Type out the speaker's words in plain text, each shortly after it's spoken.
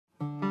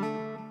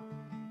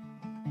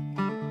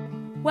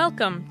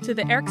Welcome to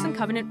the Erickson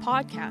Covenant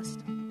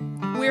podcast.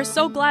 We are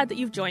so glad that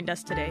you've joined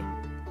us today.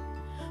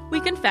 We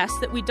confess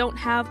that we don't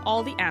have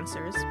all the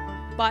answers,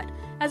 but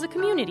as a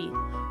community,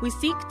 we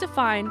seek to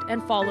find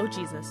and follow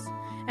Jesus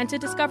and to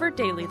discover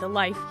daily the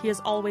life he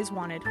has always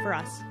wanted for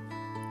us.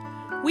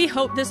 We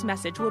hope this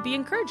message will be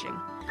encouraging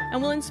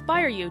and will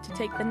inspire you to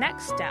take the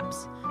next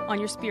steps on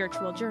your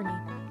spiritual journey.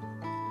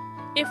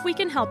 If we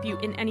can help you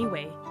in any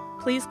way,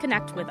 please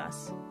connect with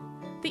us.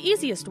 The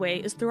easiest way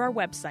is through our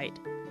website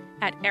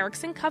at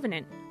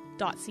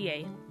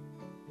ericksoncovenant.ca.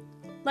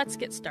 Let's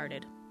get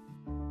started.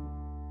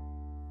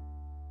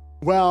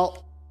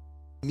 Well,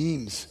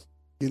 memes.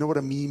 You know what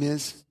a meme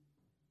is?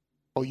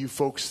 All you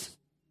folks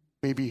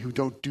maybe who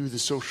don't do the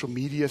social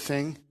media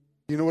thing,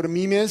 you know what a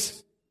meme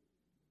is?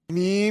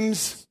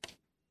 Memes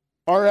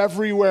are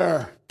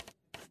everywhere.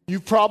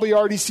 You've probably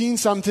already seen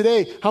some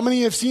today. How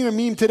many have seen a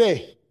meme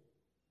today?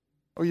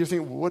 Oh, you're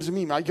thinking, what is a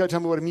meme? I got to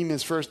tell me what a meme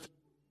is first.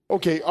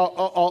 Okay,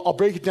 I'll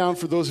break it down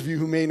for those of you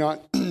who may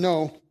not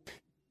know.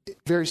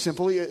 Very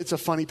simply, it's a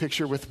funny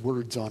picture with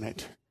words on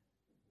it.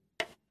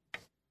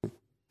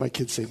 My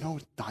kids say, no,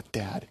 it's not,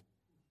 Dad.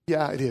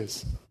 Yeah, it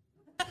is.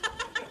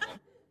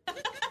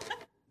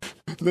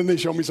 Then they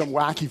show me some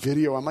wacky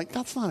video. I'm like,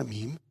 that's not a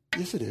meme.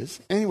 Yes, it is.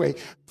 Anyway,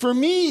 for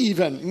me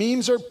even,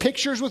 memes are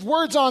pictures with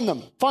words on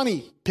them.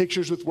 Funny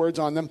pictures with words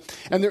on them.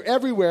 And they're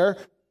everywhere.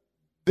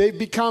 They've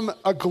become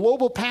a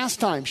global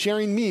pastime,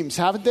 sharing memes,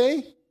 haven't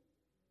they?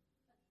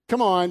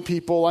 Come on,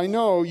 people. I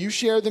know you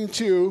share them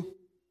too.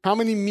 How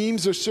many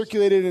memes are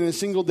circulated in a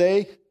single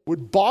day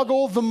would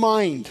boggle the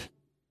mind.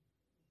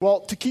 Well,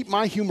 to keep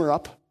my humor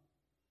up,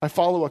 I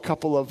follow a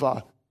couple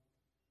of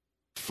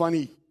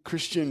funny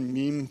Christian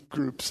meme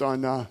groups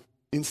on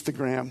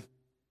Instagram.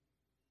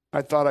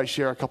 I thought I'd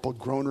share a couple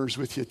groaners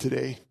with you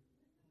today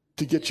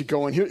to get you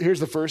going.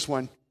 Here's the first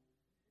one.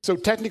 So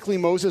technically,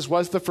 Moses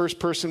was the first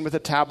person with a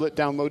tablet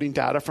downloading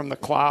data from the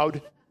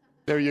cloud.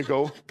 There you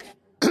go.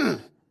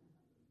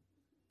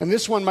 And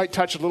this one might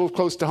touch a little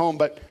close to home,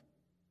 but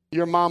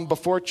your mom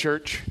before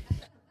church,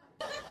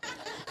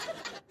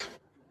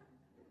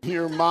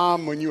 your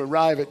mom when you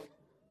arrive at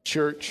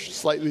church,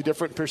 slightly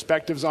different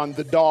perspectives on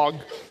the dog.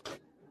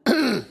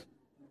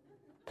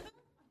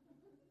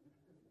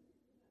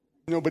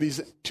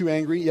 Nobody's too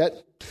angry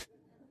yet.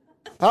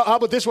 How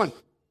about this one?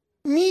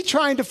 Me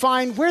trying to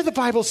find where the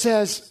Bible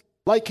says,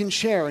 like and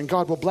share, and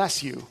God will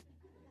bless you.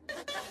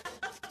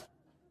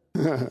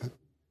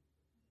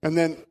 And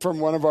then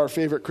from one of our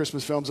favorite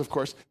Christmas films, of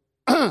course,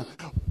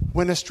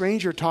 when a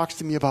stranger talks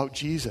to me about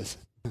Jesus,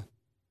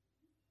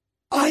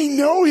 I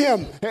know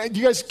him. Can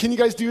you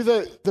guys do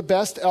the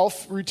best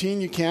elf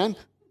routine you can?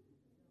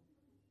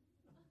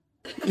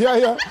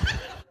 Yeah.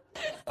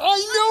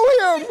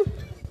 I know him.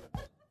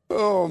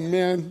 Oh,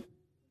 man.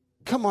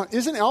 Come on.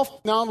 Isn't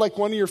Elf now like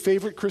one of your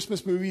favorite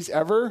Christmas movies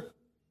ever?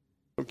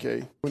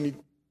 Okay. When he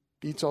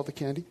eats all the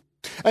candy.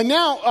 And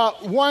now,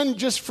 one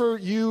just for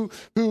you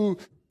who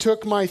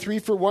took my three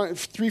for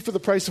the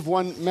price of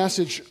one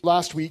message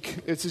last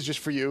week. This is just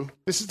for you.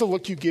 This is the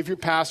look you give your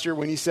pastor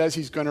when he says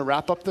he's going to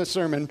wrap up the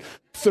sermon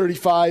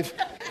 35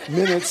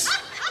 minutes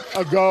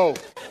ago.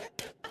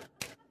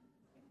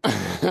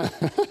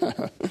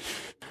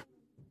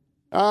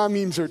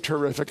 Memes are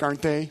terrific,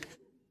 aren't they?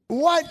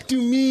 What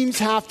do memes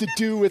have to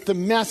do with the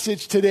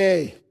message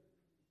today?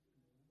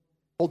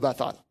 Hold that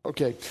thought.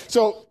 Okay.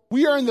 So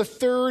we are in the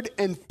third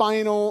and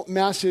final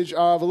message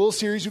of a little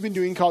series we've been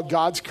doing called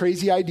God's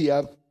Crazy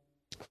Idea.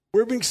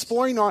 We've been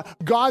exploring on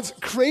God's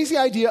crazy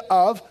idea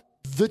of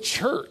the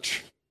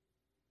church.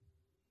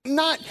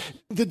 Not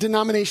the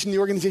denomination, the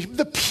organization,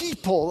 the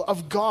people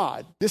of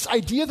God. This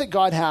idea that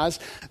God has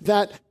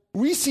that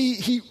we see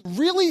he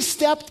really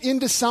stepped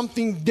into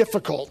something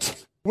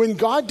difficult when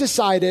God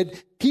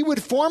decided he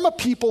would form a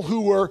people who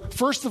were,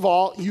 first of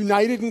all,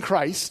 united in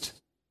Christ,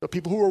 the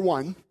people who were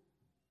one.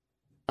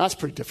 That's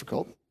pretty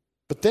difficult.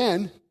 But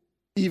then,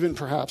 even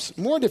perhaps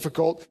more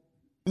difficult,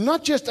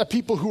 not just a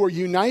people who are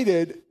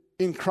united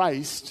in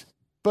Christ,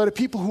 but a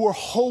people who are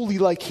holy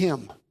like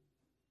him,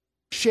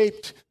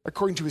 shaped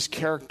according to his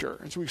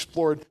character, as we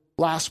explored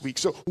last week.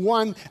 So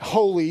one,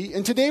 holy.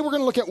 And today we're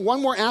going to look at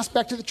one more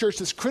aspect of the church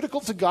that's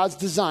critical to God's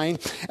design,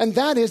 and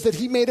that is that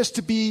he made us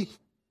to be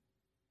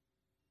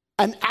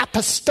an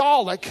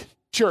apostolic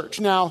church.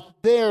 Now,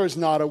 there's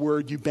not a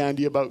word you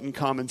bandy about in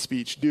common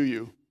speech, do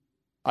you?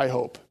 I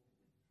hope.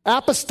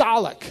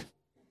 Apostolic.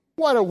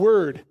 What a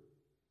word.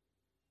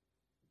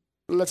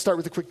 Let's start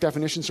with a quick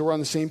definition so we're on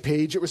the same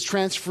page. It was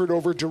transferred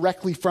over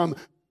directly from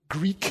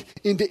Greek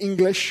into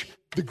English.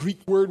 The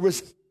Greek word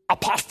was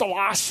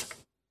apostolos,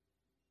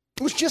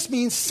 which just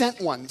means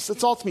sent ones.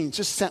 That's all it means,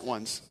 just sent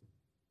ones.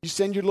 You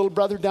send your little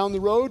brother down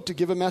the road to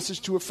give a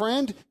message to a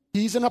friend,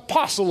 he's an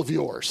apostle of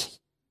yours,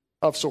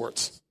 of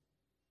sorts.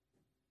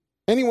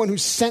 Anyone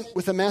who's sent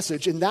with a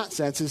message in that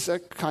sense is a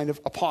kind of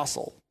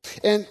apostle.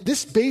 And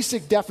this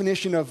basic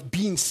definition of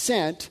being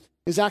sent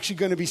is actually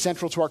going to be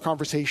central to our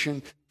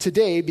conversation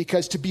today,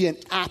 because to be an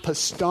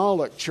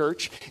apostolic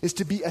church is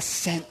to be a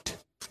sent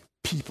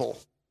people.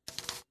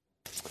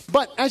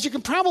 But as you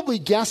can probably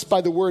guess by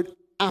the word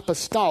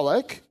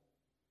apostolic,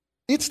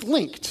 it's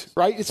linked,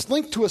 right? It's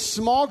linked to a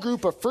small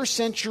group of first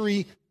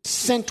century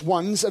sent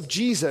ones of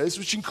Jesus,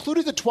 which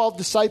included the 12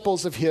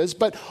 disciples of his,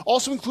 but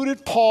also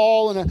included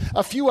Paul and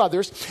a few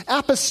others.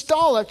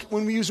 Apostolic,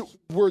 when we use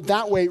a word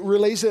that way,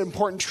 relays an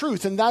important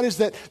truth, and that is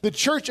that the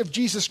church of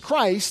Jesus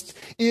Christ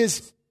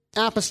is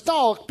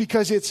apostolic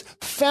because it's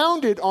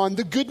founded on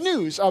the good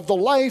news of the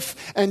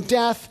life and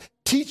death,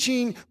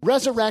 teaching,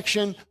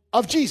 resurrection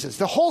of Jesus.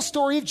 The whole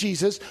story of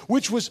Jesus,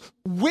 which was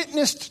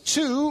witnessed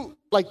to,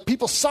 like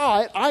people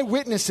saw it,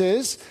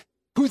 eyewitnesses,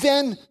 who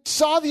then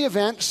saw the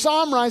event,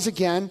 saw him rise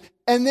again,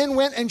 and then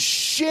went and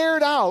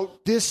shared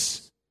out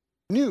this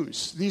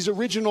news, these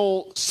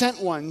original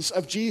sent ones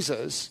of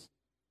Jesus.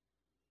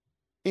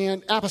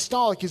 And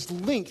apostolic is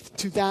linked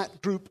to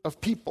that group of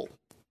people.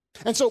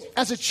 And so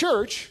as a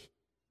church,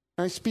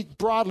 and I speak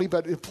broadly,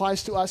 but it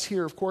applies to us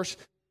here, of course,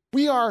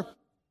 we are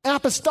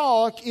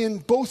apostolic in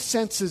both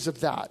senses of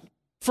that.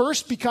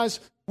 First,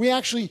 because we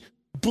actually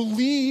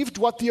believed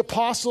what the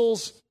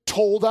apostles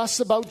told us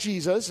about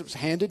Jesus. It was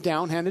handed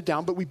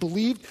down, but we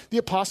believed the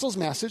apostles'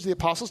 message, the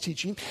apostles'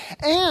 teaching.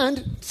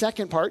 And,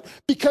 second part,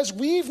 because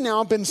we've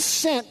now been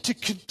sent to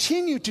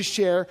continue to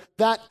share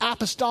that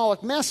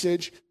apostolic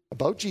message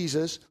about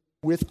Jesus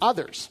with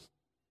others.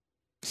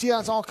 See how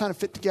it's all kind of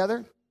fit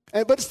together?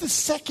 But it's the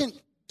second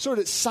sort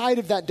of side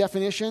of that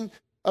definition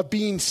of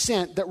being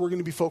sent that we're going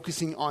to be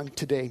focusing on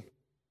today.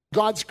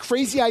 God's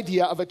crazy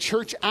idea of a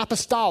church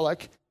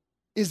apostolic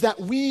is that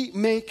we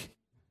make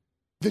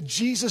the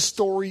Jesus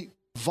story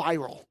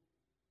viral,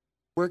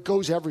 where it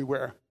goes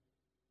everywhere.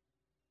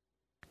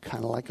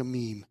 Kind of like a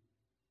meme.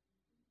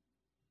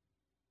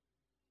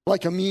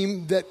 Like a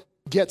meme that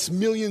gets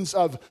millions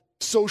of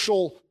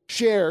social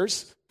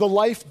shares. The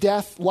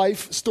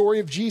life story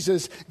of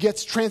Jesus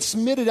gets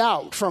transmitted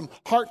out from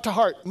heart to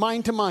heart,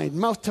 mind to mind,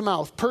 mouth to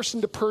mouth,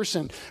 person to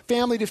person,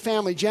 family to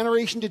family,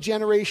 generation to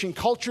generation,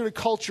 culture to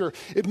culture.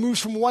 It moves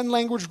from one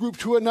language group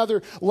to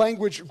another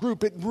language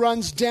group. It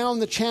runs down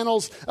the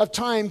channels of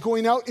time,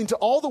 going out into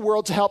all the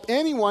world to help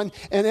anyone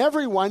and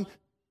everyone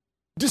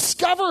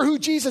discover who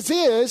Jesus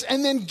is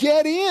and then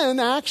get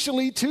in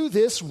actually to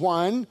this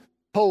one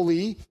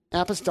holy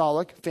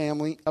apostolic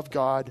family of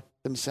God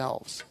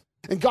themselves.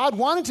 And God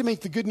wanted to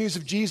make the good news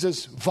of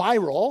Jesus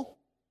viral,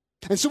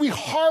 and so we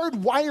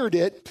hardwired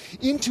it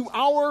into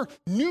our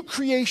new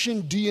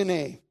creation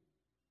DNA.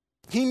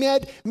 He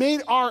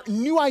made our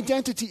new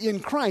identity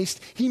in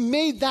Christ. He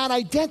made that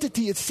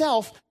identity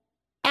itself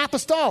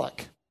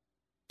apostolic.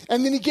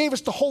 And then he gave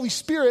us the Holy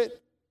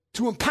Spirit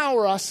to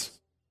empower us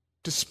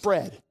to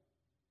spread.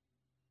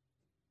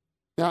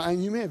 Now,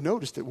 and you may have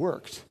noticed it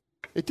worked.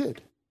 It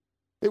did.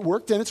 It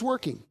worked, and it's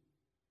working.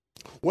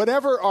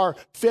 Whatever our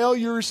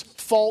failures,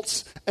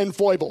 faults, and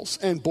foibles,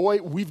 and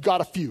boy, we've got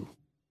a few.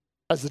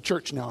 As the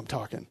church now I'm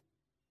talking.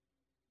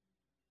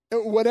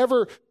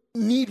 Whatever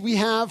need we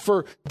have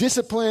for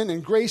discipline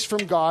and grace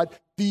from God,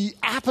 the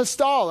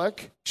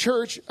apostolic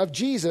church of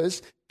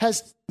Jesus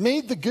has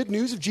made the good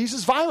news of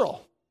Jesus viral.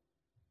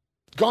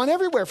 Gone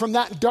everywhere, from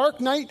that dark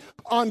night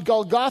on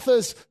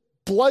Golgotha's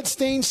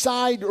bloodstained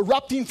side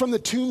erupting from the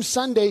tomb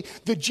Sunday,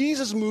 the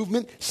Jesus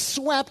movement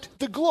swept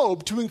the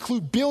globe to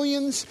include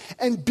billions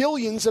and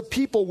billions of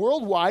people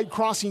worldwide,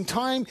 crossing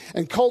time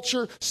and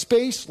culture,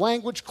 space,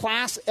 language,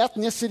 class,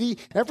 ethnicity,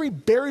 every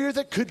barrier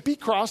that could be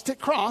crossed, it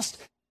crossed.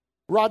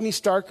 Rodney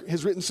Stark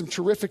has written some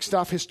terrific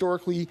stuff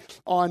historically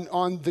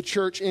on the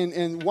church.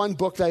 In one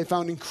book that I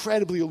found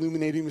incredibly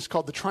illuminating, it was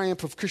called The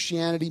Triumph of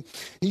Christianity.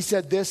 He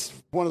said this,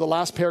 one of the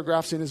last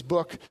paragraphs in his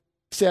book,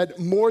 said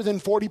more than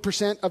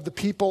 40% of the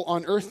people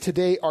on earth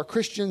today are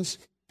Christians,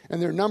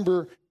 and their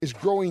number is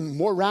growing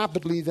more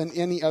rapidly than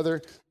any other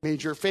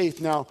major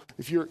faith. Now,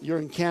 if you're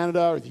in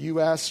Canada or the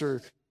U.S.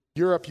 or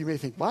Europe, you may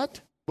think,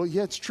 what? Well,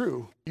 yeah, it's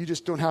true. You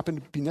just don't happen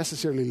to be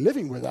necessarily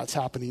living where that's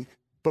happening.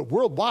 But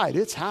worldwide,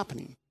 it's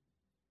happening.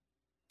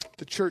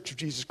 The Church of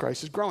Jesus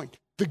Christ is growing.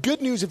 The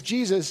good news of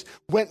Jesus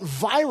went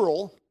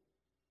viral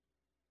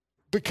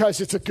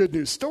because it's a good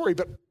news story,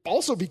 but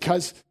also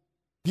because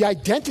the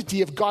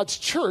identity of God's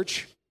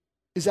church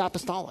is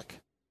apostolic,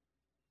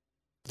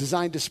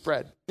 designed to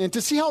spread. And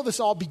to see how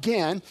this all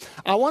began,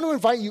 I want to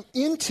invite you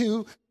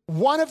into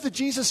one of the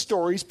Jesus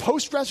stories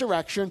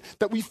post-resurrection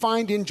that we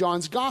find in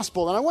John's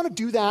gospel. And I want to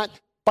do that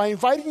by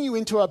inviting you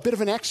into a bit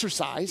of an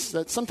exercise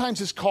that sometimes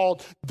is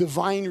called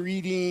divine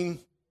reading.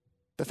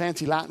 The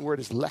fancy Latin word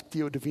is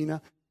lectio divina.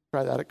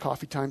 Try that at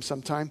coffee time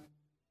sometime.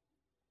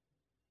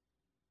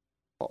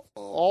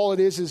 All it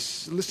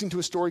is listening to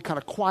a story kind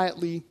of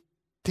quietly,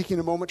 taking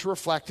a moment to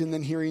reflect, and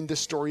then hearing the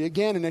story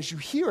again. And as you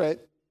hear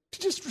it,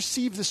 just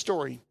receive the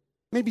story.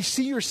 Maybe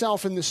see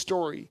yourself in the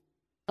story.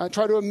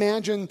 Try to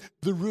imagine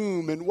the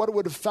room and what it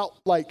would have felt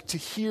like to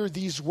hear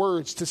these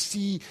words, to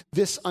see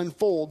this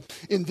unfold.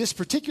 In this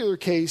particular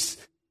case,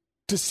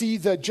 to see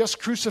the just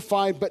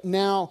crucified but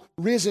now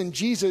risen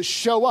Jesus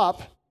show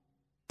up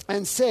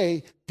and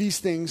say these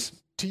things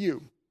to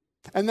you.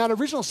 And that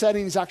original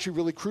setting is actually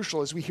really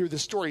crucial as we hear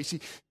this story.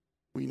 See,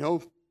 we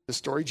know the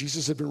story.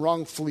 Jesus had been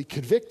wrongfully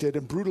convicted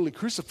and brutally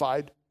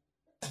crucified.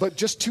 but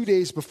just 2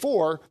 days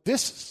before,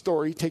 this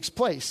story takes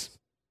place.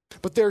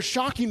 But there are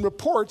shocking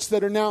reports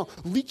that are now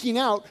leaking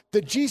out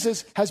that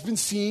Jesus has been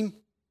seen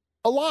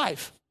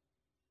alive.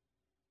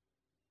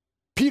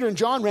 Peter and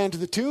John ran to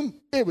the tomb.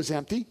 It was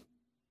empty.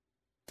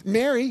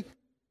 Mary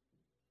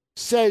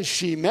says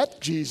she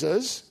met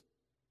Jesus,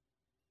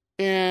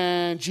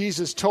 and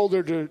Jesus told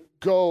her to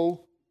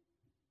go,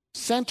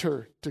 sent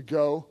her to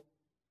go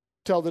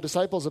tell the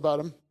disciples about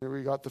him. There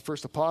we got the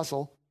first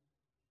apostle.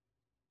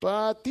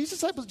 But these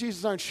disciples of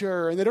Jesus aren't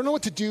sure, and they don't know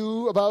what to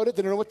do about it.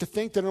 They don't know what to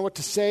think. They don't know what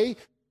to say.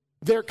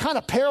 They're kind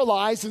of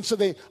paralyzed, and so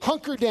they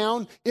hunker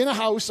down in a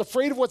house,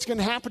 afraid of what's going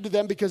to happen to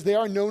them because they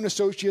are known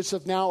associates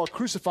of now a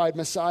crucified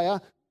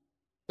Messiah,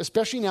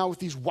 especially now with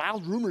these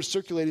wild rumors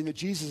circulating that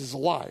Jesus is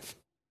alive.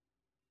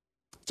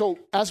 So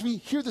as we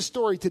hear the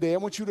story today, I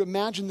want you to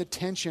imagine the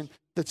tension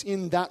that's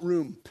in that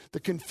room,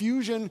 the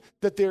confusion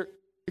that they're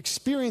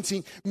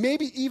experiencing,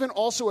 maybe even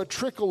also a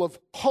trickle of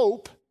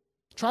hope.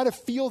 Try to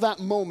feel that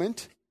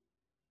moment,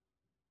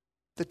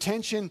 the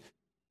tension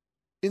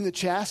in the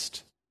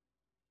chest,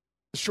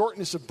 the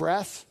shortness of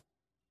breath.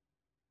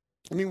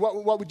 I mean,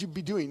 what would you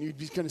be doing? You'd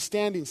be kind of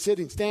standing,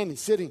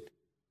 sitting,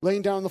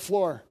 laying down on the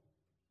floor,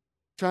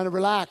 trying to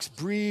relax,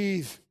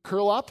 breathe,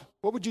 curl up.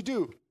 What would you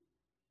do?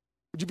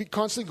 Would you be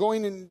constantly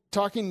going and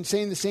talking and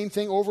saying the same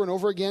thing over and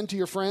over again to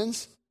your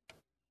friends?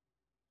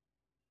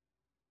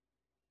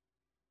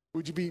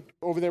 Would you be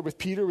over there with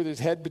Peter with his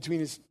head between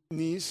his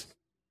knees,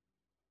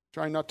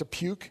 trying not to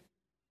puke?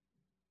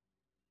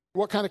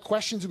 What kind of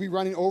questions would be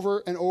running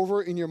over and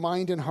over in your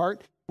mind and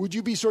heart? Would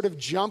you be sort of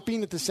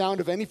jumping at the sound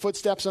of any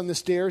footsteps on the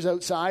stairs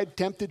outside,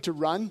 tempted to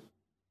run?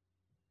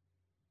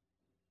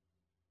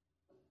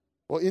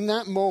 Well, in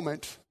that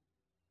moment,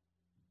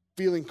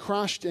 feeling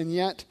crushed and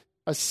yet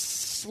a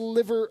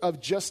sliver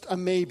of just a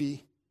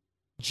maybe,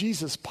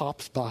 Jesus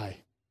pops by.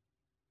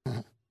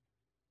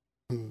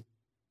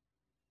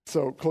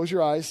 So close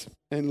your eyes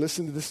and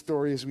listen to this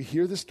story as we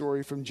hear the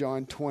story from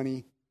John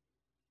 20,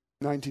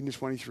 19 to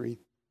 23.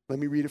 Let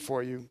me read it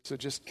for you. So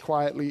just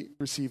quietly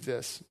receive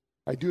this.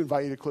 I do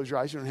invite you to close your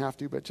eyes. You don't have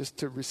to, but just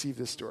to receive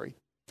this story.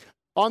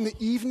 On the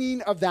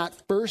evening of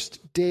that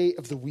first day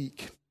of the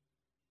week,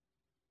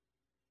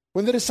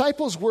 when the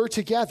disciples were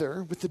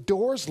together with the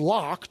doors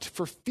locked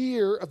for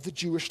fear of the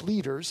Jewish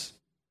leaders,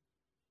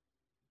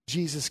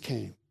 Jesus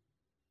came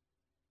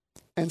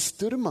and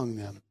stood among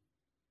them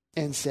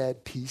and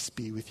said, "Peace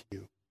be with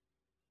you."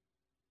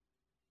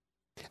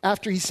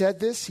 After he said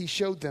this, he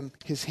showed them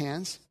his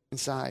hands and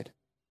side.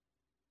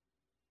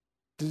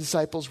 The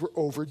disciples were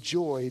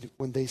overjoyed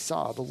when they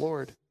saw the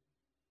Lord.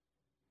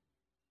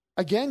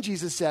 Again,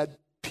 Jesus said,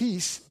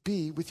 "Peace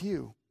be with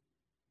you.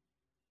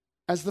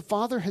 As the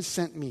Father has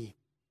sent me,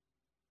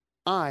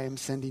 I am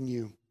sending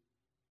you."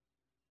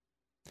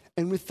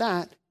 And with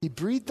that, he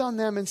breathed on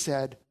them and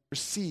said,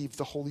 "Receive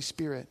the Holy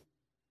Spirit.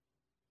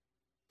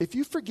 If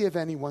you forgive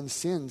anyone's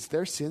sins,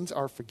 their sins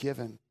are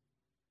forgiven.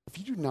 If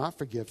you do not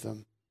forgive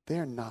them, they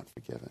are not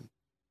forgiven."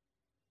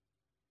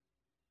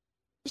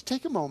 Just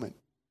take a moment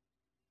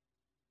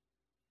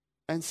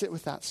and sit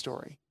with that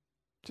story.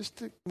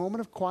 Just a moment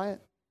of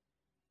quiet.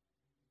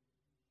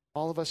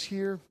 All of us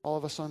here, all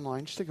of us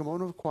online, just take a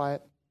moment of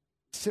quiet,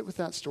 sit with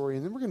that story,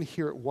 and then we're going to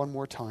hear it one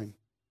more time.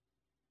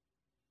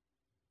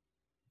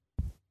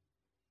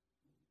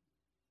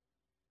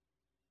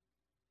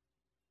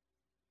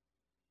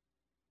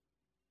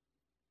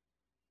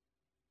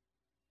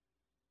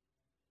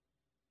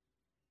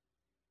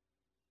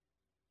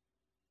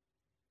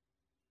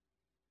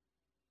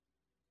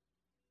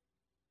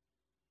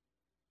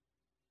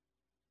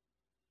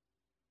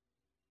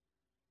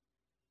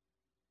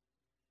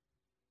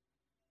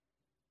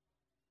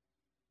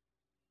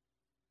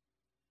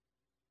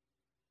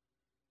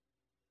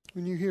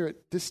 When you hear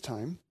it this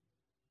time,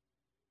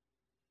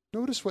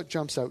 notice what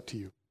jumps out to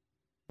you.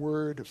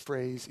 Word,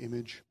 phrase,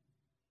 image.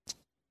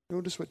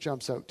 Notice what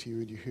jumps out to you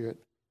when you hear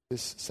it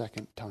this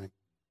second time.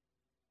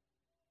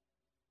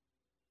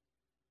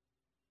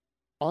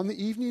 On the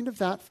evening of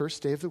that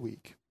first day of the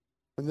week,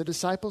 when the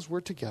disciples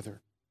were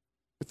together,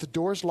 with the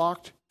doors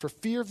locked for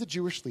fear of the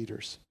Jewish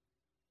leaders,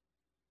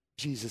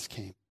 Jesus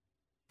came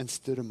and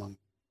stood among them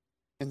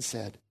and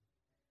said,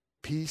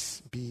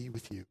 "Peace be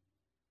with you."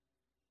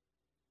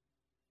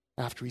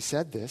 After he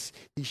said this,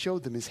 he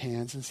showed them his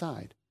hands and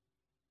side.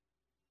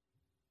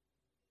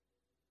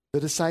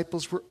 The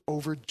disciples were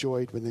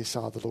overjoyed when they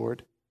saw the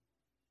Lord.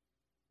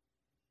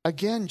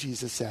 Again,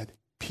 Jesus said,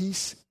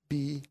 "Peace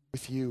be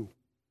with you.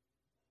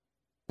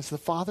 As the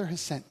Father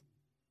has sent me,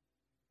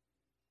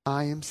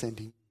 I am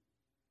sending you."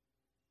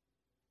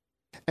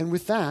 And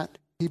with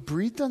that, he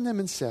breathed on them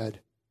and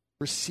said,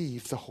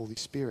 "Receive the Holy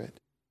Spirit.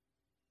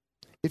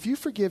 If you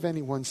forgive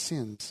anyone's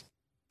sins,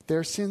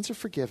 their sins are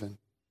forgiven.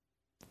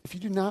 If you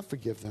do not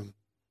forgive them,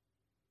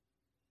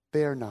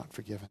 they are not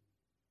forgiven."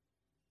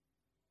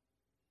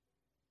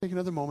 Take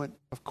another moment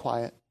of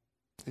quiet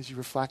as you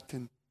reflect,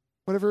 and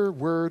whatever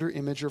word or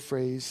image or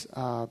phrase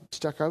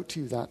stuck out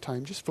to you that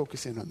time, just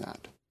focus in on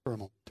that for a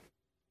moment.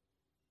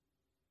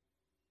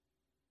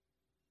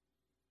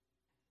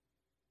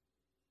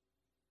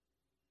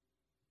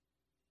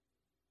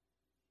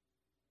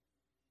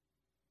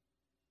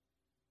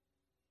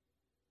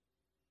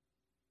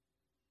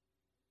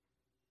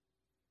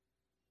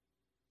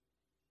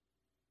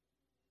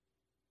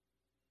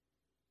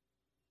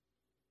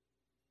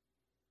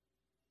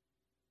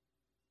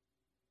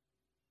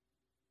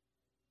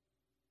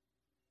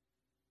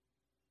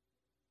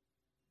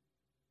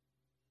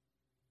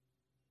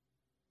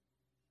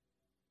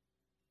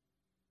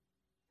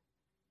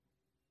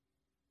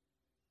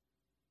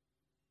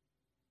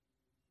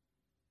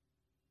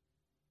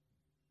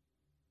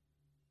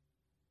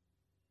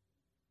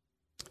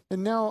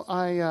 And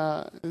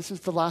now this is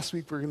the last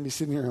week we're going to be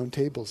sitting at our own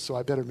tables, so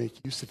I better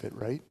make use of it,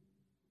 right?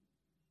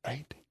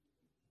 Right?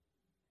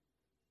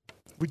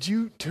 Would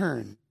you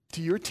turn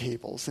to your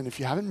tables, and if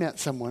you haven't met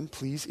someone,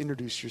 please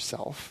introduce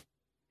yourself.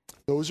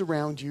 Those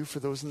around you, for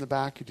those in the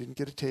back who didn't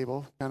get a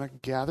table, kind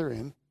of gather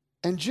in,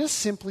 and just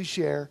simply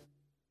share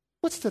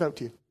what stood out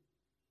to you.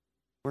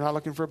 We're not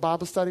looking for a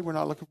Bible study. We're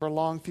not looking for a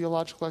long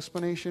theological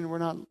explanation.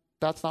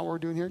 That's not what we're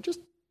doing here. Just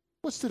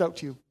what stood out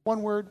to you.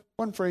 One word,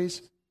 one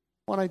phrase,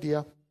 one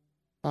idea.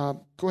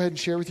 Go ahead and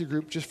share with your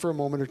group just for a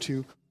moment or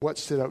two what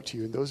stood out to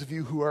you. And those of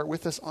you who are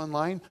with us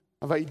online,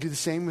 I invite you to do the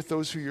same with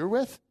those who you're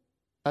with,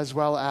 as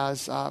well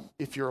as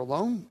if you're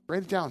alone,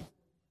 write it down.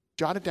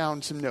 Jot it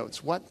down, some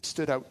notes. What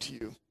stood out to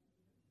you?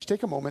 Just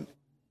take a moment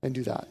and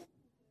do that.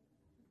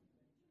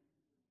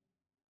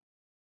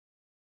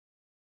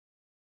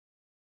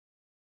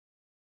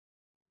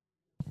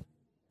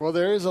 Well,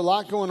 there is a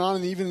lot going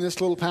on even in this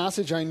little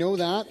passage. I know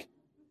that.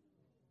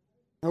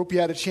 I hope you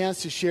had a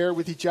chance to share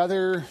with each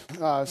other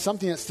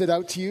something that stood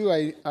out to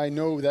you. I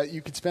know that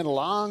you could spend a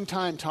long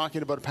time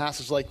talking about a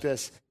passage like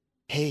this.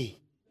 Hey,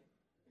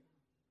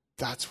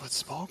 that's what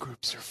small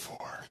groups are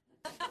for.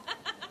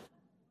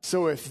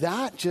 So if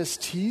that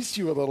just teased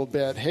you a little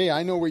bit, hey,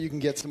 I know where you can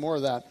get some more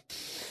of that.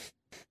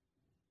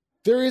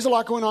 There is a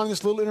lot going on in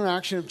this little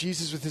interaction of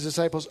Jesus with his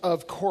disciples,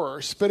 of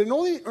course. But in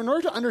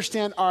order to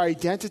understand our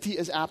identity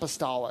as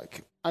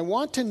apostolic, I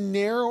want to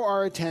narrow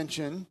our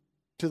attention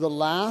to the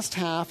last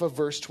half of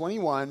verse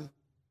 21.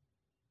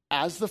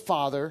 As the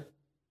Father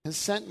has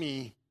sent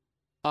me,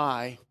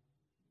 I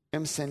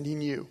am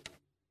sending you.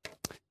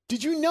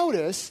 Did you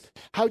notice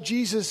how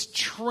Jesus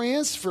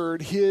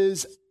transferred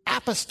his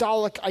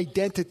apostolic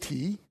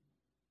identity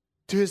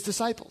to his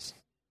disciples?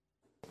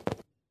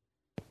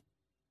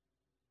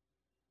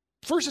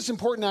 First, it's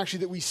important actually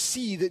that we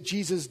see that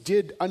Jesus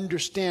did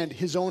understand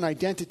his own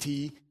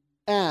identity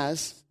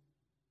as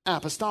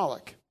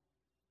apostolic.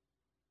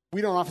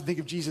 We don't often think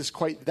of Jesus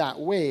quite that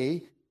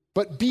way,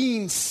 but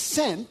being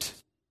sent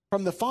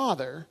from the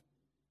Father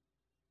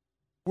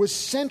was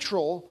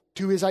central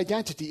to his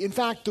identity. In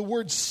fact, the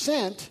word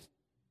sent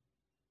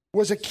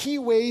was a key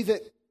way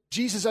that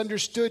Jesus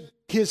understood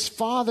his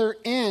Father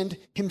and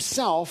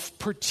himself,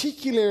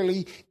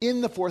 particularly in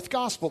the fourth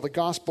gospel, the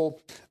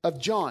Gospel of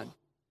John.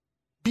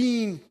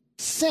 Being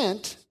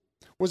sent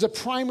was a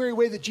primary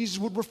way that Jesus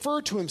would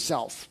refer to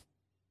himself.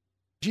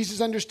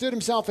 Jesus understood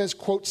himself as,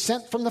 quote,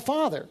 sent from the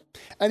Father.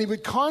 And he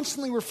would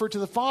constantly refer to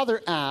the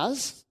Father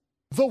as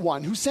the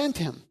one who sent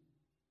him.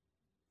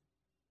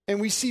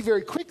 And we see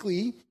very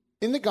quickly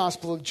in the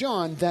Gospel of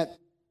John that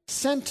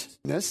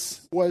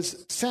sentness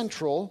was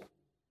central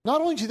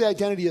not only to the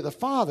identity of the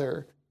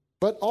Father,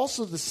 but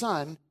also the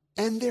Son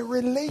and their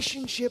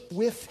relationship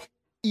with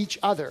each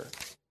other.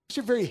 It's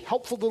a very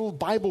helpful little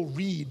Bible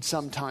read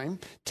sometime.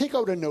 Take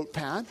out a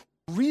notepad,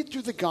 read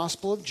through the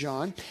Gospel of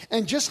John,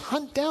 and just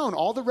hunt down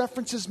all the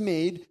references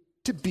made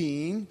to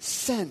being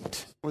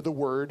sent, or the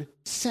word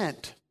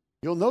sent.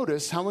 You'll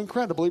notice how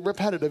incredibly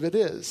repetitive it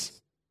is.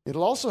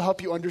 It'll also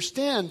help you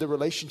understand the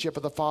relationship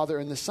of the Father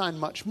and the Son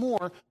much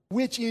more,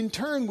 which in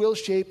turn will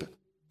shape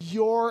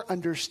your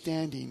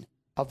understanding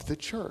of the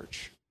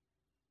church,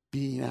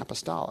 being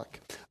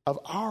apostolic, of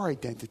our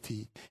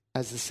identity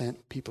as the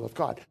sent people of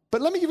God.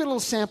 But let me give you a little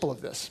sample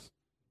of this.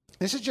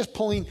 This is just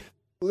pulling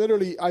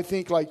literally, I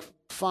think, like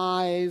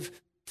five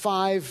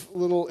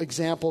little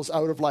examples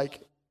out of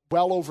like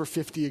well over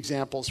 50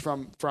 examples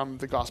from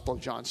the Gospel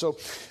of John. So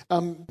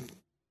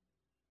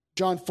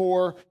John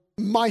 4,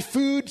 my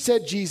food,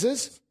 said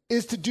Jesus,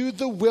 is to do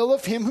the will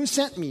of him who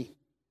sent me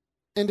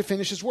and to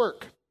finish his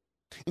work.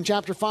 In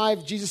chapter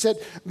 5, Jesus said,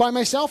 by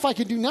myself I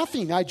can do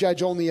nothing. I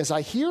judge only as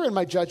I hear, and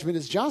my judgment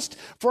is just.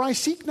 For I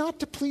seek not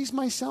to please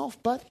myself,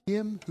 but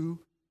him who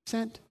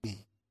sent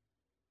me.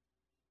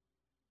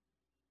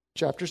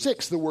 Chapter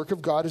 6, the work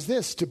of God is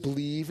this, to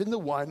believe in the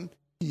one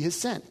he has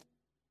sent.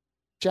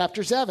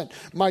 Chapter 7,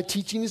 my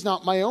teaching is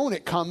not my own.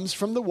 It comes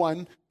from the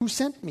one who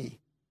sent me.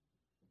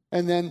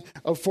 And then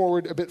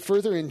forward a bit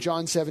further in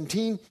John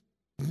 17,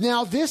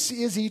 now this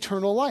is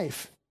eternal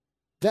life,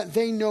 that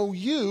they know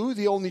you,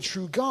 the only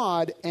true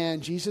God,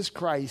 and Jesus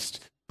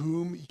Christ,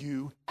 whom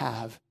you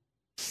have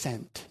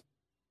sent.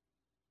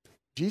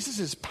 Jesus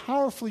is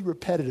powerfully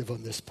repetitive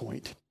on this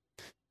point,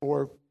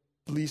 or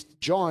at least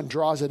John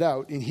draws it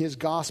out in his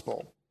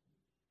gospel.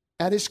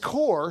 At his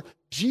core,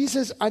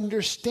 Jesus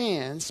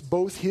understands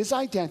both his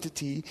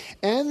identity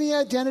and the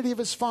identity of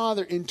his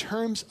Father in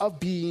terms of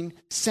being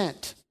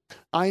sent.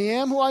 I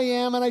am who I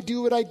am, and I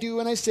do what I do,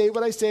 and I say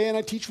what I say, and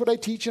I teach what I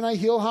teach, and I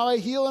heal how I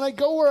heal, and I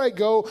go where I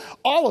go,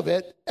 all of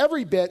it,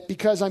 every bit,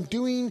 because I'm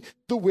doing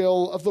the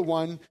will of the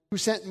one who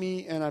sent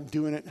me, and I'm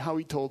doing it how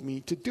he told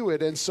me to do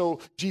it. And so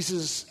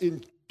Jesus,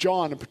 in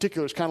John in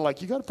particular, is kind of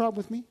like, you got a problem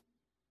with me?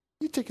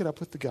 You take it up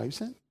with the guy who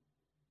sent.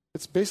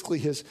 It's basically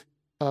his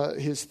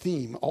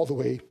theme all the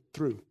way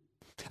through.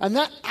 And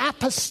that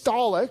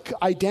apostolic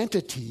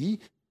identity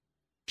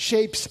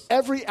shapes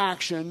every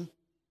action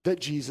that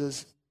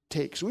Jesus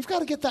takes. We've got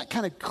to get that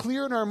kind of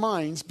clear in our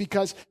minds,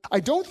 because I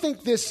don't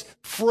think this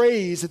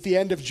phrase at the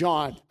end of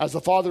John, as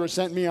the Father has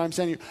sent me, I'm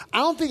sending you, I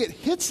don't think it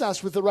hits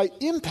us with the right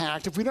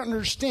impact if we don't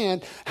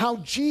understand how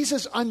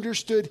Jesus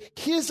understood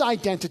his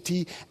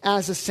identity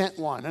as a sent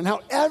one, and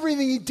how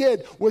everything he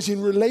did was in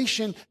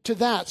relation to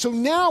that. So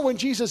now when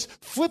Jesus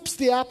flips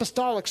the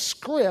apostolic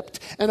script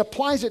and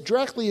applies it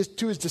directly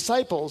to his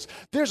disciples,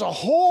 there's a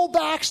whole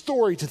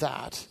backstory to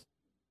that.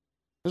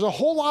 There's a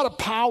whole lot of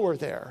power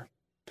there.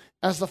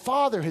 As the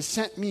Father has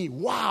sent me.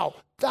 Wow,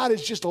 that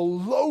is just a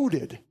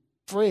loaded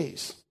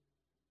phrase.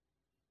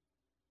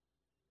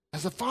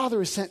 As the Father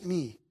has sent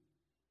me.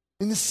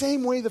 In the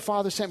same way the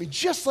Father sent me.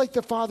 Just like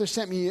the Father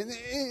sent me.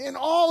 And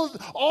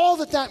all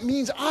that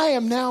means, I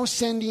am now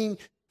sending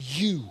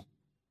you.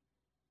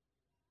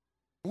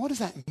 What does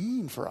that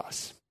mean for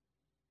us?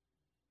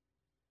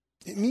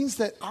 It means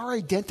that our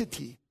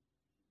identity,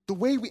 the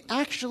way we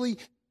actually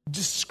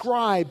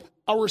describe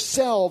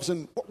ourselves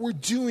and what we're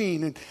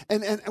doing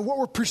and what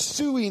we're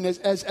pursuing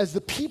as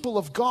the people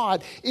of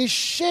God, is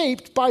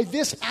shaped by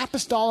this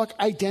apostolic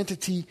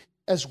identity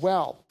as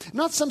well.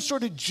 Not some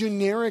sort of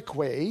generic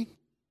way,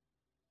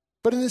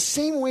 but in the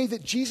same way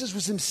that Jesus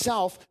was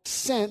himself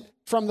sent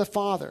from the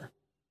Father.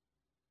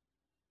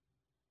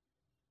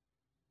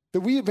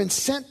 That we have been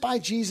sent by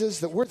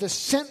Jesus, that we're the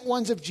sent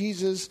ones of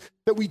Jesus,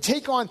 that we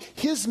take on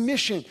his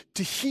mission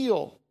to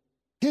heal,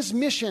 his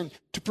mission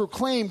to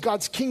proclaim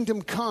God's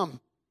kingdom come,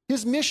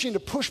 his mission to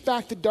push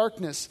back the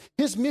darkness,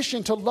 his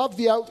mission to love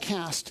the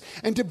outcast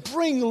and to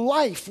bring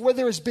life where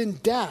there has been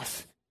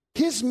death,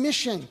 his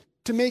mission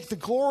to make the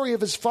glory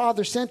of his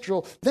Father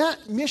central.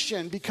 That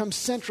mission becomes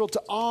central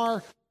to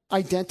our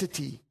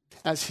identity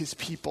as his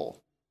people.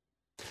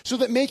 So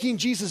that making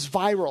Jesus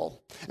viral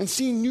and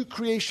seeing new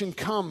creation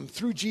come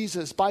through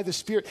Jesus by the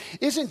Spirit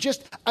isn't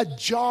just a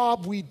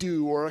job we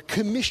do or a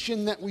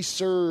commission that we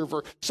serve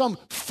or some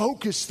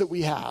focus that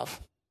we have.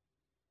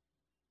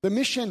 The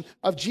mission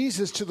of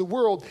Jesus to the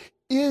world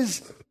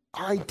is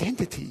our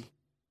identity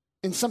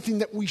and something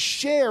that we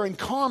share in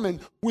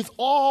common with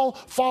all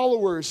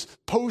followers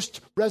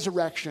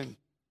post-resurrection.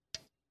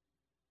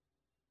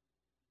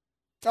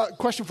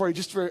 Question for you,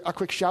 just for a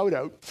quick shout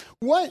out.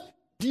 What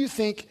do you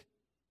think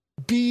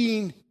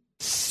being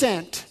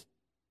sent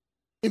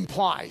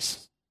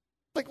implies?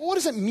 Like, what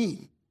does it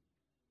mean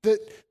that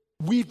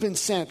we've been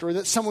sent or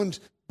that someone's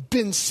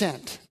been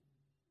sent?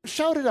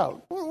 Shout it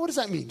out. What does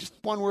that mean? Just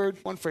one word,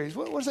 one phrase.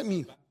 What does that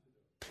mean?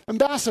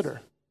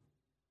 Ambassador.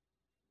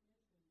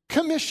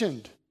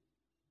 Commissioned.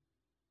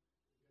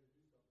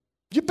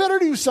 You better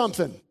do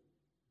something.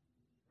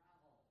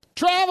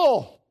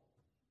 Travel.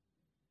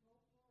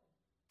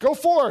 Go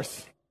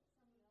forth.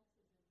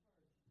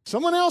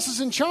 Someone else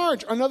is in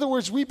charge. In other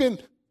words, we've been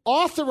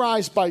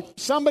authorized by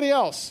somebody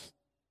else.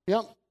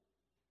 Yep.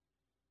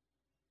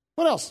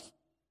 What else?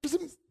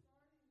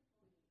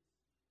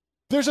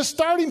 There's a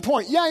starting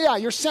point. Yeah,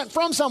 you're sent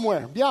from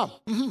somewhere. Yeah.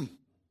 Mm-hmm.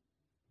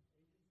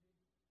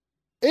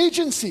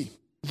 Agency.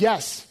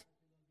 Yes.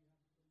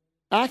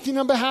 Acting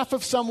on behalf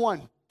of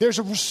someone. There's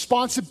a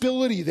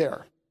responsibility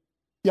there.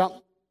 Yeah.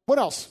 What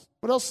else?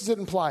 What else does it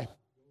imply?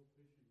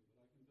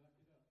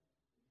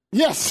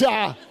 Yes.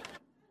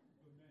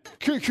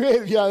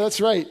 Creative. Yeah,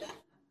 that's right.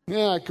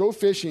 Yeah, go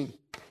fishing.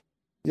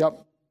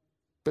 Yep.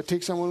 But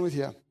take someone with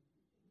you.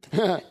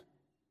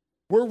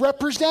 We're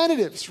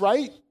representatives,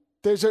 right?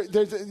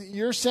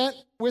 You're sent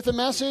with a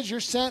message. You're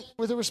sent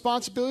with a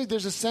responsibility.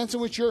 There's a sense in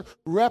which you're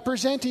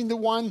representing the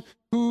one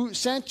who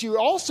sent you. It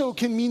also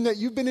can mean that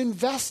you've been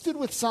invested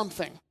with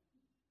something.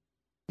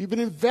 You've been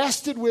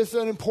invested with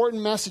an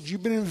important message.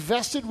 You've been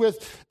invested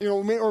with,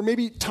 or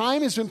maybe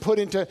time has been put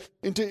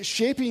into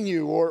shaping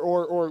you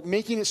or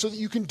making it so that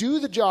you can do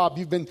the job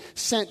you've been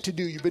sent to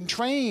do. You've been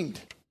trained,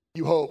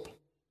 you hope.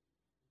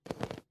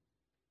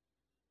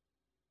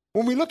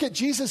 When we look at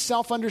Jesus'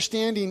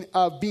 self-understanding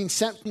of being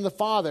sent from the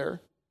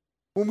Father,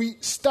 when we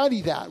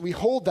study that, we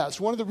hold that. It's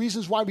one of the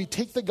reasons why we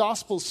take the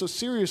Gospels so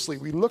seriously.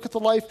 We look at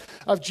the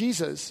life of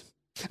Jesus.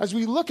 As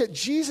we look at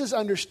Jesus'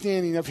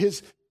 understanding of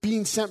his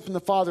being sent from the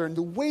Father and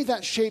the way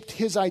that shaped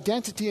his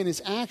identity and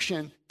his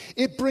action,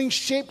 it brings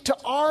shape to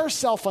our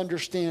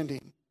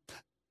self-understanding.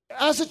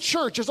 As a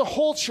church, as a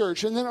whole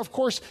church, and then, of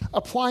course,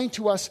 applying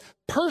to us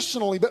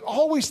personally, but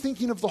always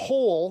thinking of the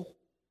whole,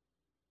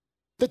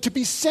 that to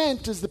be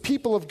sent as the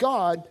people of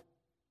God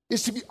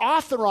is to be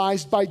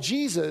authorized by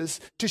Jesus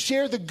to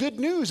share the good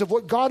news of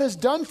what God has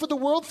done for the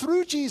world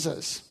through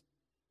Jesus.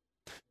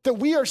 That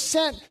we are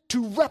sent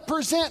to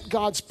represent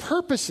God's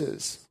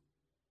purposes,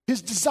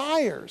 his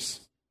desires,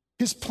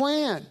 his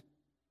plan.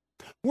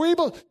 We're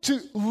able to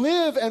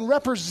live and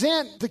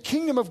represent the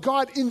kingdom of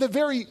God in the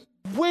very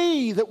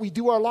way that we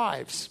do our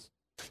lives.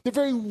 The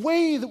very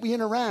way that we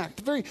interact,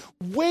 the very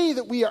way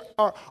that we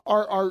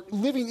are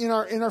living in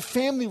our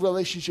family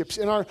relationships,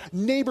 in our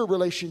neighbor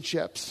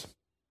relationships.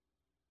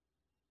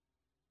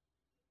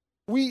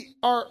 We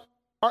are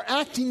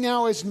acting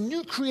now as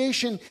new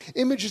creation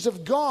images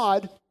of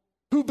God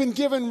who've been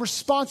given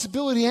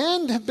responsibility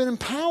and have been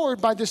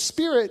empowered by the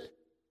Spirit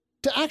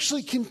to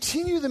actually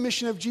continue the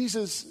mission of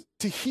Jesus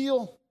to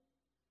heal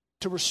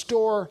to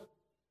restore,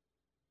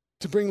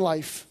 to bring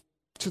life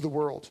to the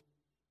world.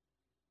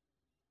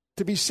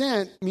 To be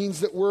sent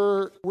means that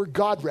we're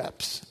God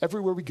reps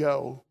everywhere we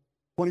go,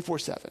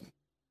 24/7.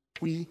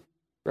 We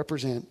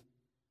represent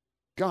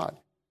God,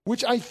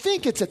 which I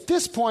think it's at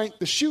this point,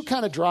 the shoe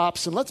kind of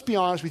drops, and let's be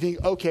honest, we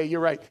think, okay, you're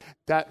right.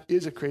 That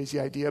is a crazy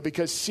idea,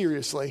 because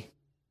seriously,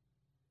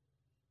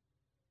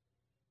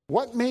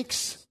 what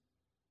makes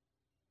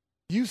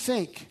you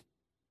think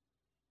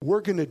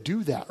we're going to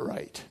do that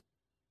right?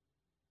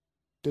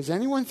 Does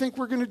anyone think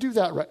we're going to do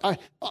that right?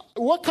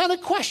 What kind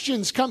of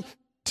questions come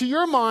to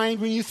your mind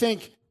when you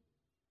think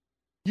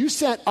you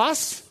sent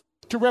us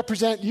to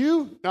represent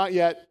you? Not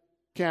yet,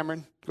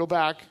 Cameron. Go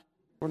back.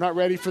 We're not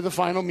ready for the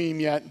final meme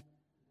yet.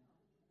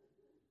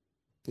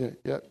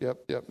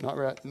 Yep.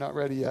 Not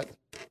ready yet.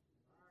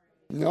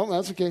 No,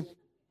 that's okay.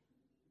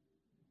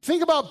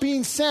 Think about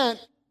being sent,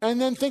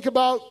 and then think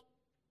about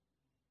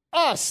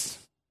us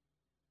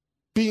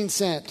being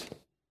sent.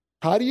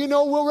 How do you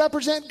know we'll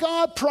represent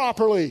God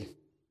properly?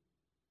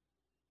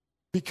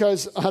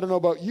 Because I don't know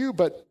about you,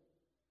 but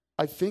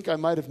I think I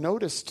might have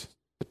noticed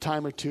a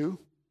time or two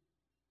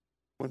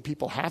when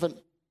people haven't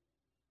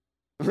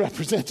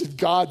represented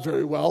God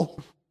very well.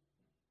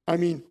 I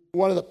mean,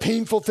 one of the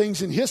painful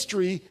things in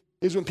history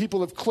is when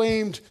people have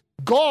claimed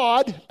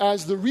God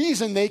as the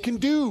reason they can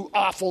do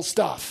awful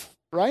stuff,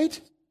 right?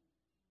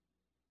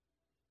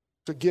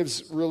 So it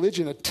gives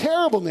religion a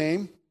terrible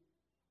name.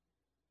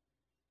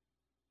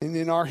 And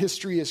in our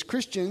history as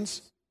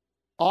Christians,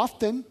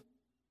 often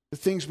the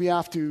things we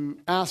have to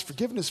ask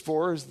forgiveness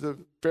for is the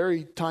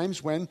very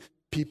times when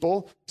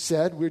people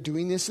said, we're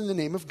doing this in the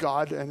name of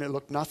God, and it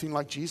looked nothing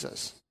like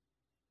Jesus.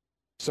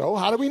 So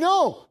how do we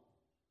know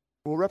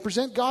we'll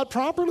represent God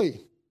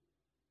properly?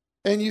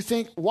 And you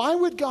think, why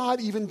would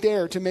God even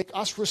dare to make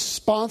us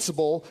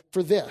responsible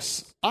for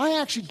this? I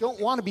actually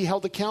don't want to be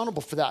held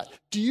accountable for that.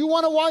 Do you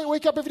want to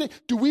wake up every day?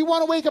 Do we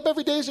want to wake up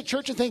every day as a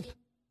church and think,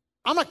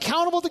 I'm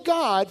accountable to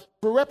God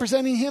for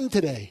representing him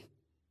today?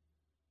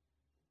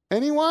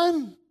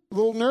 Anyone? A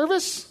little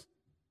nervous?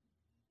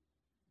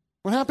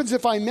 What happens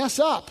if I mess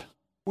up?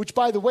 Which,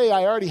 by the way,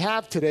 I already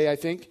have today, I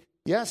think.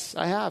 Yes,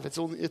 I have. It's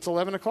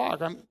 11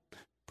 o'clock. I'm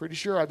pretty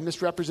sure I've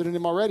misrepresented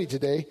him already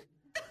today.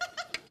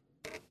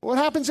 What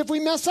happens if we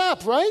mess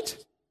up, right?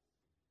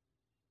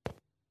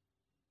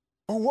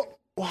 Well,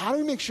 how do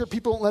we make sure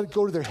people don't let it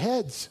go to their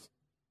heads?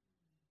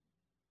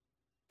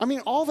 I mean,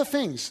 all the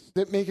things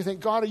that make you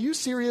think, God, are you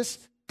serious?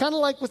 Kind of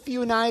like with the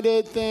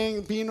united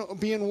thing,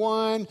 being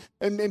one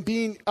and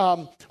being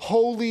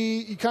holy.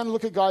 You kind of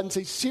look at God and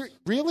say,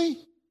 really?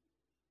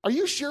 Are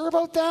you sure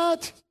about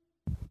that?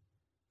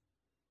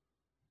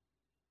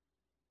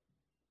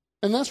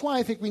 And that's why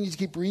I think we need to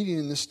keep reading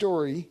in the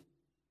story.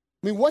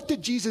 I mean, what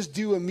did Jesus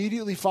do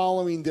immediately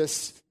following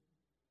this,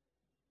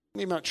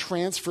 maybe not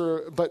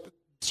transfer, but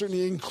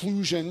certainly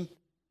inclusion,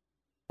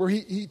 where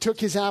he took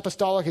his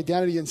apostolic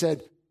identity and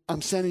said,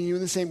 I'm sending you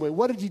in the same way.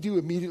 What did he do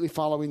immediately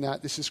following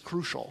that? This is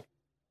crucial.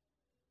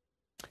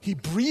 He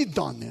breathed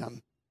on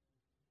them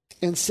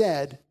and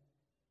said,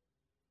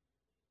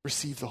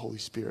 receive the Holy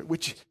Spirit,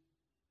 which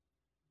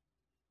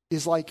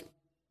is like,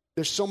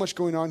 there's so much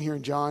going on here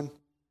in John,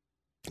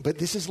 but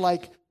this is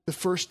like the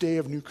first day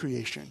of new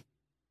creation.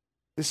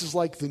 This is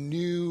like the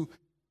new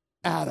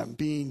Adam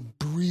being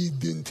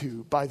breathed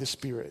into by the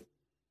Spirit,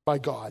 by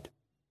God.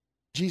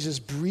 Jesus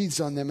breathes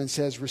on them and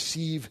says,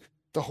 receive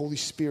the Holy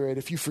Spirit.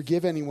 If you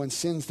forgive anyone's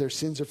sins, their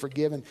sins are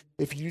forgiven.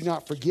 If you do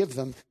not forgive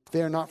them,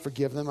 they are not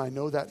forgiven. I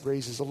know that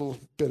raises a little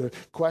bit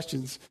of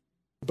questions,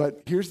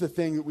 but here's the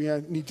thing that we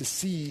need to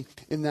see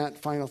in that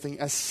final thing.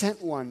 As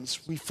sent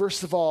ones, we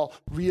first of all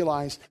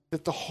realize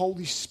that the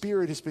Holy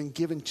Spirit has been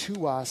given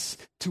to us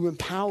to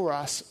empower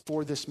us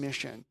for this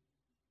mission.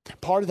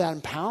 Part of that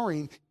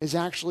empowering is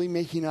actually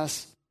making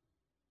us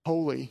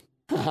holy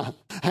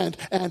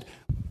and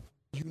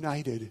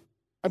united.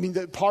 I mean,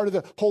 the part of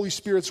the Holy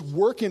Spirit's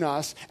work in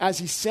us as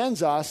he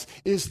sends us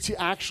is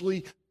to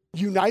actually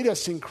unite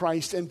us in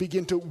Christ and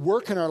begin to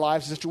work in our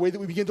lives in such a way that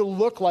we begin to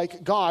look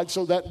like God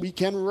so that we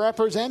can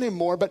represent him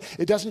more. But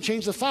it doesn't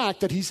change the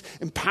fact that he's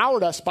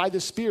empowered us by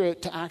the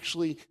Spirit to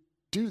actually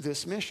do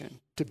this mission,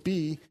 to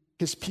be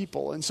his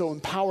people. And so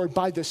empowered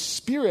by the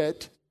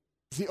Spirit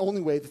is the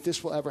only way that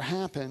this will ever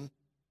happen.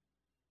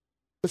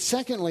 But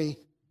secondly,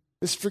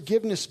 this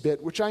forgiveness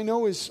bit, which I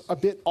know is a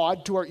bit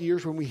odd to our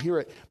ears when we hear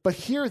it, but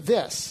hear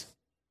this.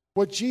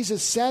 What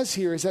Jesus says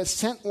here is that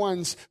sent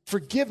ones,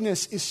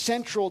 forgiveness is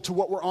central to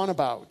what we're on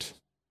about,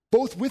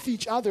 both with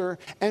each other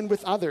and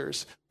with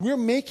others. We're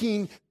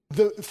making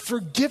the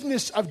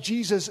forgiveness of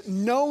Jesus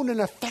known and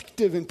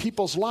effective in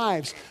people's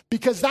lives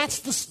because that's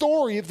the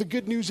story of the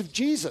good news of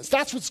Jesus.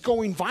 That's what's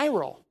going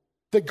viral.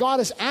 That God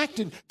has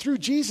acted through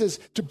Jesus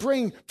to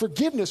bring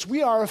forgiveness.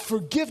 We are a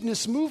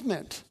forgiveness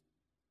movement.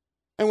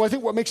 And I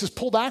think what makes us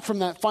pull back from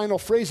that final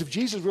phrase of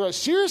Jesus, we're like,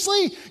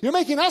 seriously? You're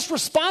making us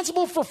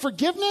responsible for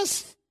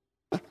forgiveness?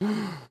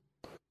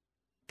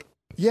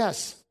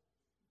 Yes.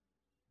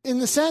 In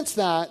the sense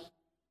that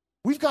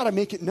we've got to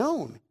make it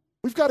known.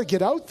 We've got to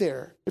get out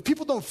there. If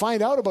people don't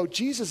find out about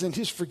Jesus and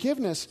his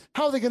forgiveness,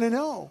 how are they going to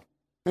know?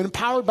 And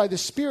empowered by the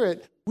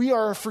Spirit, we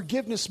are a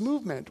forgiveness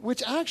movement,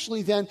 which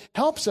actually then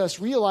helps us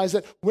realize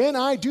that when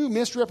I do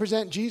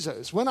misrepresent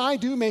Jesus, when I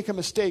do make a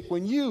mistake,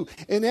 when you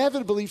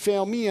inevitably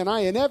fail me and I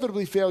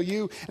inevitably fail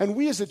you, and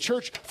we as a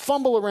church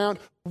fumble around,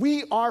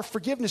 we are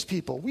forgiveness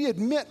people. We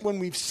admit when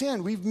we've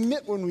sinned. We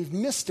admit when we've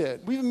missed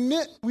it. We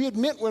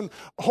admit when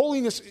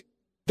holiness,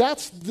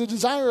 that's the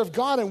desire of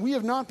God, and we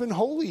have not been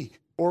holy,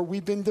 or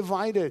we've been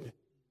divided,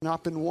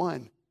 not been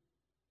one.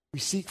 We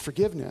seek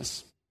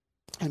forgiveness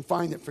and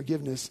find that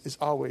forgiveness is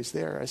always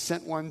there. As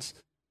sent ones,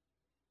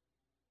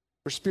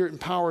 we're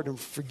Spirit-empowered and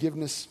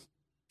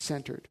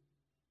forgiveness-centered.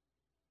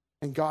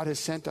 And God has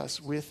sent us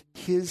with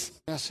his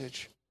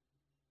message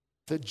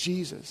that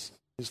Jesus,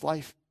 his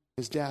life,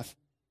 his death,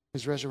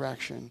 his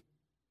resurrection,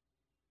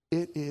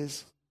 it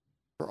is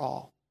for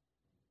all.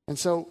 And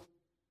so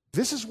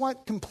this is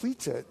what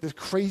completes it, the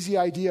crazy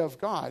idea of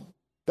God,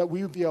 that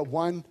we would be a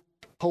one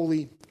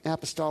holy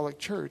apostolic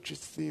church.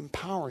 It's the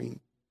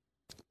empowering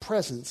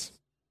presence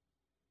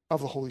of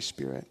the Holy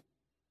Spirit.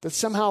 That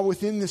somehow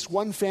within this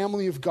one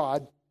family of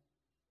God,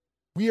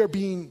 we are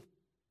being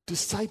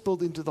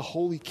discipled into the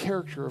holy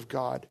character of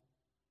God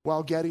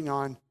while getting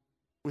on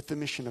with the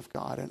mission of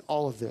God. And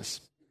all of this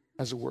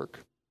as a work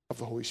of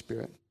the Holy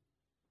Spirit.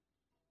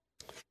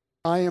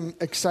 I am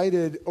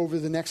excited over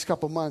the next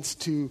couple months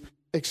to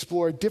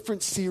explore a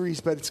different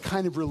series, but it's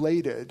kind of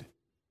related,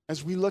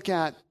 as we look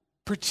at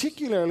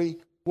particularly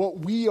what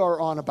we are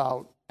on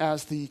about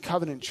as the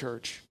Covenant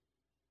Church.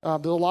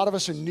 But a lot of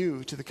us are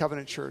new to the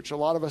Covenant Church. A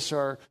lot of us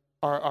are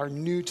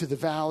new to the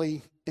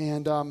Valley,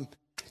 and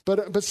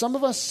but some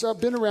of us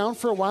have been around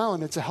for a while,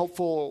 and it's a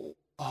helpful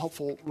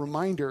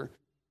reminder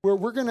where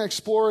we're going to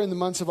explore in the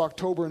months of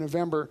October and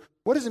November,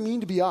 what does it mean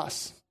to be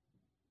us?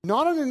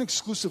 Not in an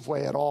exclusive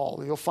way at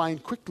all. You'll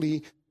find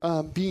quickly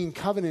being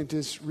Covenant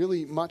is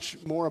really much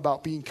more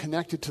about being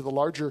connected to the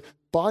larger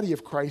body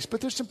of Christ, but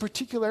there's some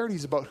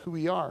particularities about who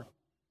we are.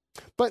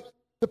 But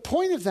the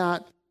point of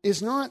that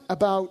is not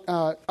about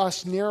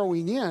us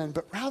narrowing in,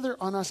 but rather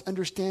on us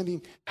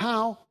understanding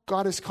how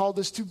God has called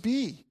us to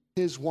be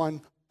his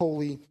one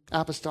holy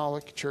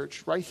apostolic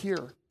church right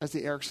here as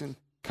the Erickson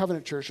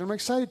Covenant Church. And I'm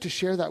excited to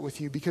share that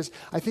with you because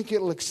I think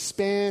it'll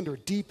expand or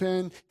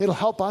deepen. It'll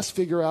help us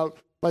figure out,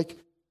 like,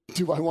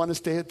 do I want to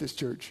stay at this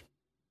church?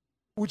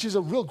 Which is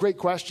a real great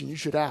question you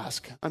should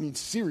ask. I mean,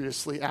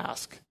 seriously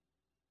ask.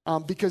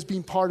 Because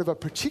being part of a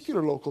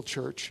particular local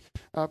church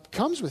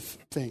comes with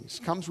things,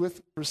 comes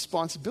with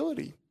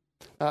responsibility,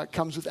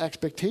 comes with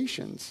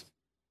expectations.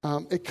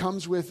 It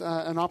comes with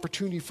an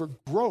opportunity for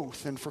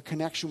growth and for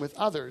connection with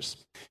others.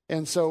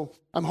 And so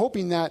I'm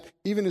hoping that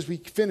even as we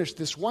finish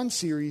this one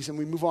series and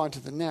we move on to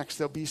the next,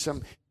 there'll be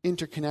some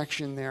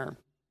interconnection there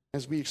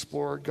as we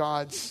explore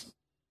God's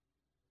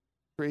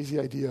crazy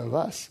idea of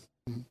us,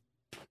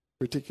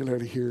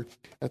 particularly here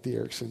at the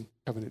Erickson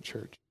Covenant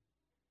Church.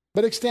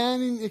 But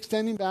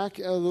extending back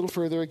a little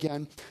further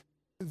again,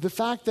 the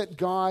fact that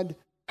God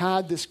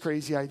had this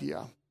crazy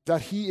idea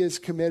that he is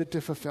committed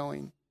to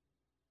fulfilling,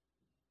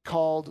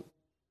 called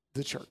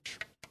the church.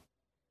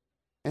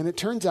 And it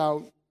turns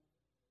out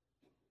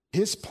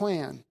his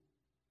plan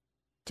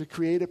to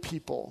create a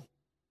people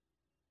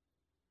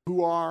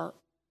who are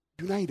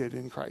united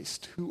in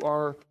Christ, who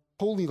are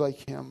holy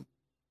like him,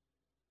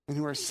 and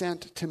who are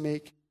sent to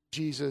make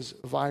Jesus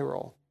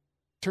viral.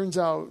 Turns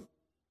out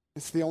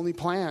it's the only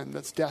plan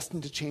that's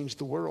destined to change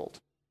the world.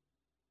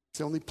 It's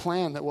the only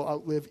plan that will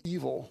outlive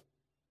evil.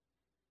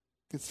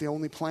 It's the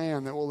only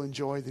plan that will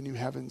enjoy the new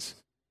heavens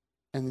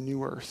and the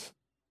new earth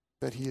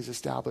that he has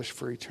established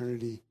for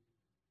eternity.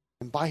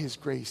 And by his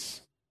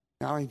grace,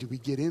 not only do we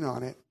get in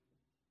on it,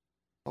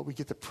 but we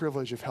get the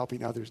privilege of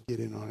helping others get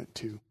in on it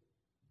too.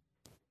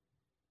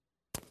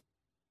 A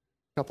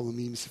couple of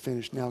memes to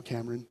finish now,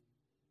 Cameron.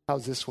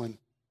 How's this one?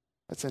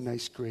 That's a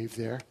nice grave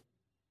there. It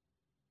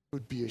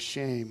would be a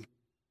shame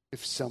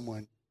if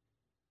someone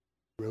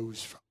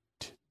rose from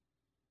it.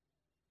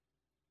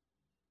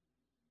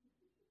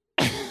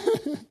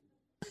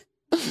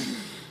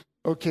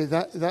 Okay,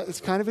 that is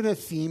kind of in a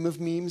theme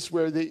of memes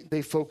where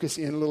they focus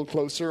in a little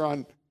closer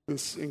on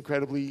this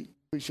incredibly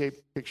cliche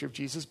picture of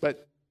Jesus.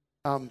 But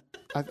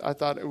I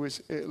thought it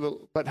was a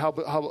little. But how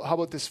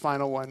about this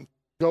final one?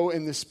 Go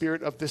in the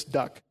spirit of this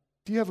duck.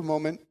 Do you have a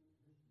moment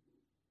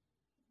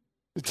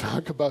to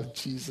talk about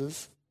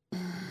Jesus?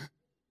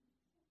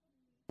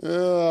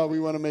 We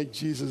want to make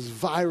Jesus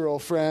viral,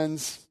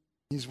 friends.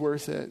 He's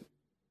worth it.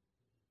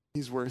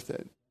 He's worth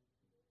it.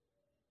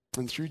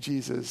 And through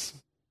Jesus,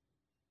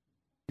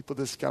 people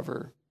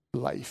discover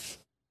life.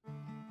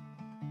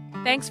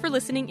 Thanks for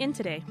listening in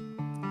today.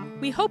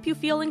 We hope you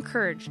feel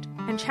encouraged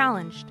and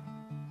challenged.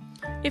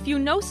 If you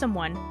know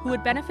someone who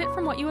would benefit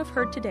from what you have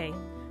heard today,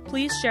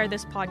 please share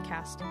this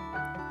podcast.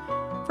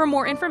 For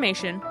more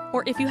information,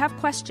 or if you have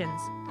questions,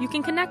 you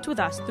can connect with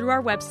us through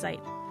our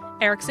website,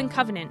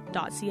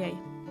 ericksoncovenant.ca.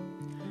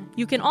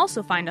 You can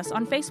also find us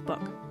on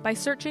Facebook by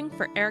searching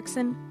for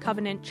Erickson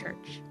Covenant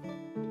Church.